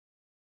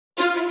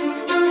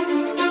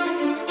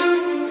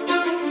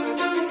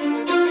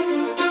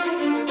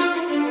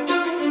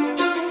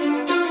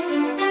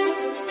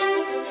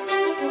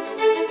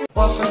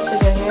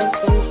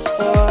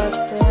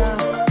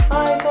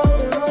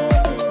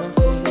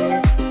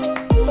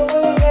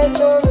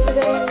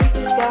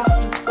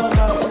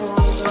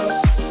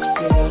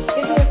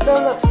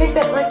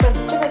hit that like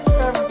button,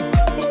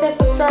 hit that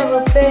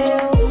subscriber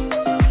bell.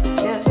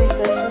 Yeah, hit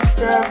that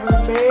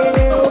subscriber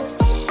bell.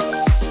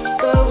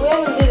 So we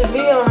haven't did a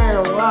video on here in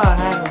a while,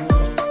 haven't we?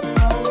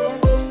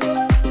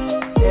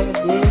 We haven't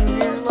did it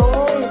here in a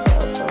long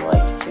time, so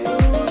like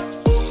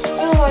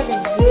like a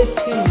good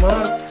 2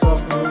 months, I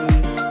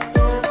believe.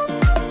 Yeah.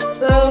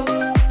 So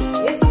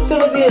this is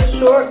gonna be a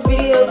short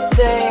video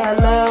today. I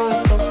know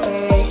it's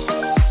okay,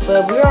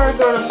 but we are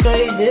gonna show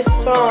you this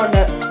phone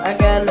that I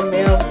got in the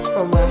mail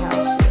from my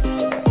house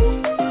yesterday.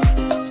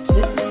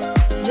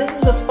 This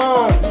is the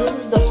phone. This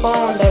is the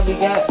phone that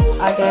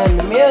I got in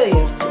the mail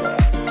yesterday.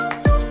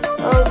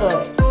 I was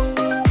like,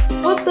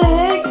 what the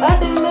heck? I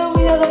didn't know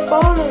we had a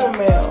phone in the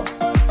mail.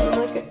 And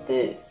look at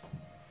this.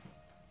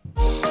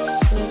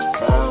 It's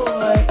kind of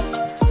like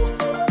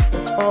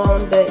the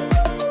phone that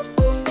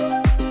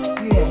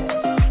you have.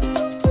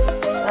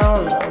 I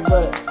don't know,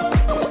 but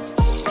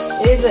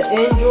it's an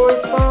Android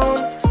phone.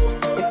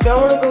 If y'all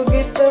want to go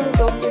get them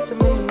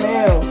in the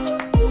mail.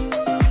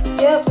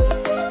 Yep.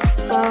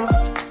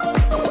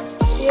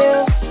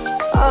 Yeah.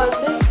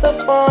 This is the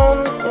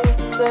phone and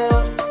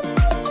stuff.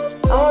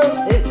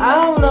 I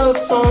don't know if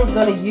someone's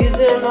gonna use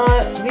it or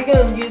not. We're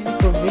gonna use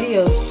it for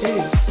videos too.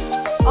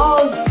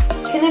 Oh,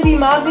 can it be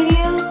my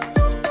videos?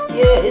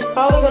 Yeah, it's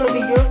probably gonna be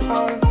your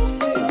phones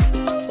too.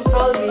 It'll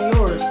probably be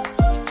yours.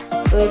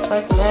 So if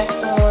I can ask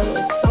someone,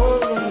 if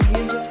someone's gonna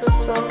use it for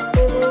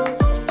something,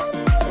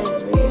 and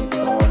maybe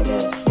someone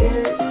gotta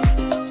share it,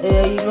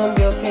 yeah, you're gonna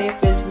be okay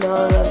if it's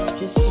not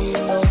just you,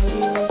 no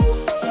videos.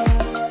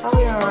 Yeah, I'll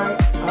be alright.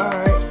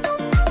 Alright.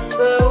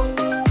 So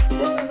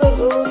this is a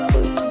little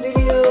quick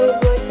video.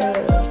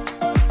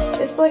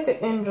 It's like an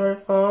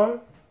Android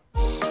phone.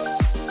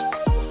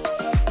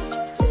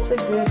 It's a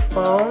good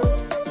phone.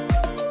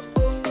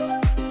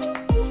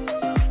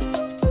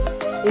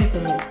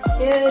 Isn't it?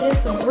 Yeah,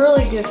 it's a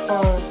really good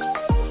phone.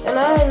 And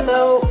I didn't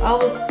know I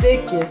was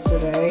sick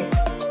yesterday.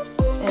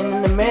 And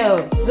in the mail,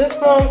 this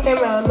phone came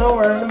out of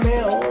nowhere in the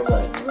mail. I was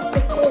like, what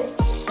the heck?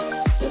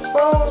 This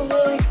phone is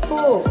really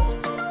cool.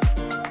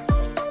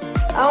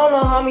 I don't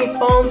know how many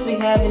phones we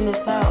have in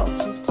this house.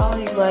 We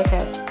probably like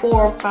have 4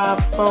 or 5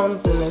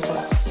 phones in this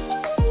house.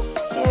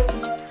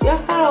 Y'all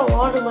got a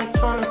lot of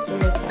electronics in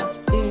this house,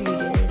 do you,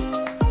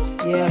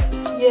 dear?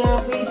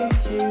 Yeah, we do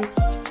too.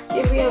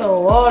 Yeah, we have a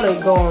lot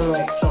of going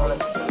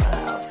electronics in the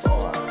house, a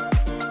lot.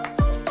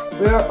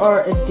 We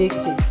are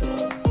addicted to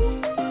them.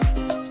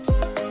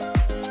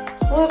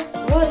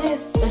 What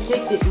does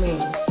addicted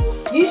mean?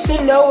 You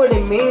should know what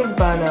it means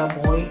by now,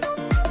 boy.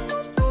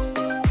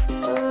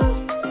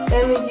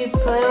 That means you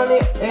play on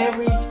it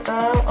every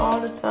time, all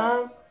the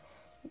time?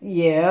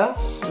 Yeah.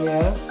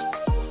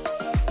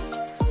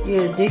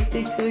 You're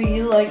addicted to it,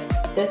 you like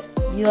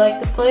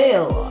to play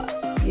a lot.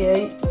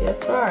 Yeah,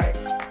 that's right.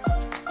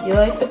 You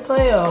like to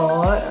play a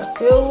lot. I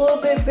feel a little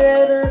bit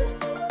better.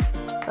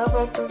 How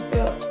about I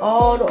feel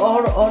all the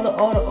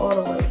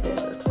way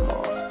better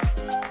tomorrow?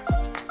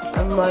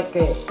 I'm like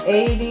a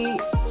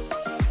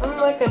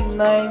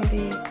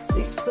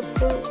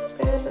 96%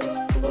 better, a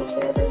little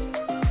better.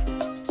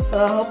 So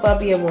I hope I'll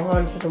be at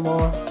 100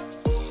 tomorrow.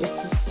 Get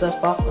this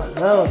stuff off my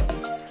nose,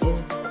 this skin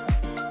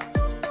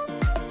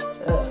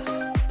stuff.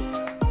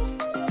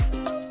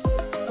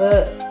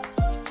 But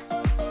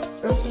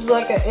this is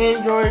like an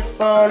Android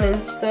phone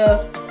and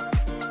stuff.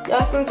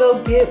 Y'all can go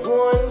get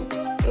one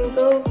and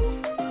go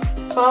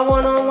find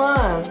one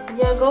online.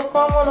 Yeah, go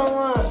find one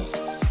online.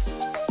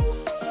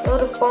 Go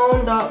to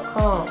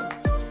phone.com.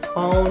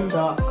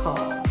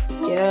 Phone.com.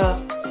 Yeah.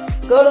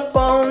 Go to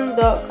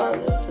phone.com.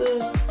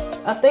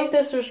 I think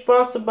this is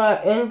sponsored by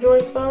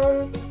Android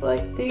phones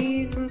like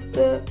these and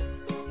stuff.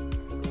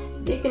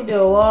 You can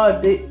do a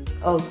lot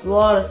of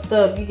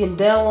stuff. You can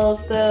download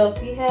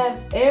stuff. You have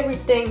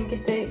everything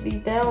can be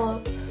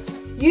downloaded.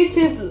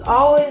 YouTube is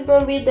always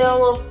going to be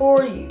downloaded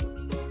for you.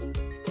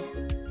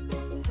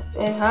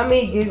 And how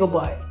many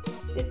gigabytes?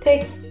 It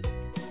takes...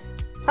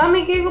 How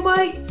many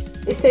gigabytes?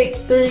 It takes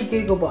 3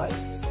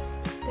 gigabytes.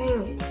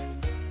 Dang it.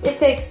 It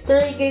takes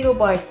 3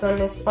 gigabytes on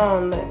this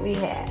phone that we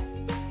have.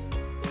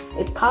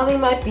 It probably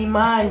might be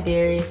mine,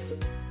 Darius.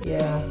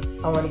 Yeah,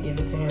 I want to give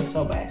it to him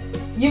so bad.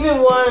 You've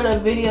been wanting a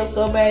video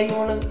so bad you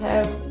want to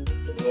have...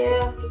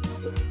 Yeah,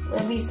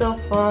 that'd be so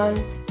fun.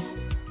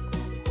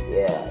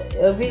 Yeah,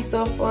 it'll be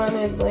so fun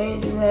if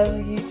Landon has a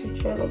YouTube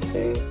channel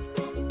too.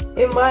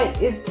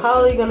 It's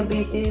probably gonna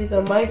be his.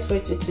 I might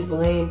switch it to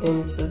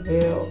Landon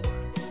Seville.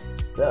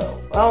 So,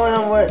 I don't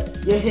know what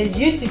his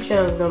YouTube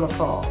channel is gonna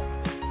call.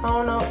 I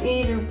don't know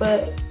either,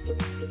 but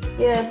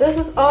yeah, this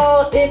is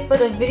all it for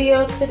the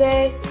video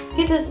today.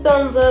 Hit the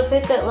thumbs up,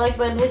 hit that like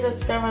button, hit that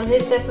subscribe button,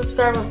 hit that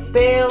subscriber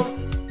bell.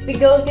 If you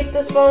go get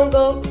this phone,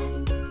 go to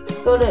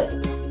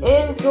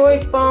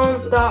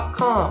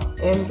androidphones.com.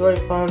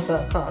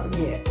 Androidphones.com,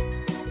 yeah.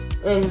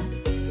 And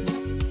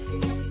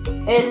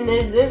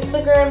his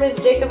Instagram is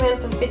Jacob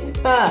Hampton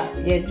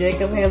 55. Yeah,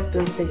 Jacob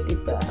Hampton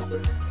 55.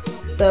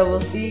 So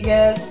we'll see you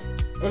guys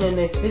in the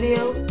next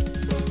video.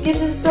 Give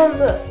this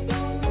thumbs up.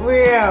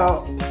 We're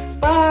out.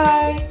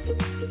 Bye.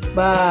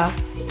 Bye.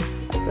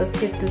 Let's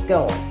get this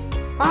going.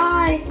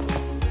 Bye.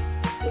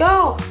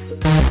 Go.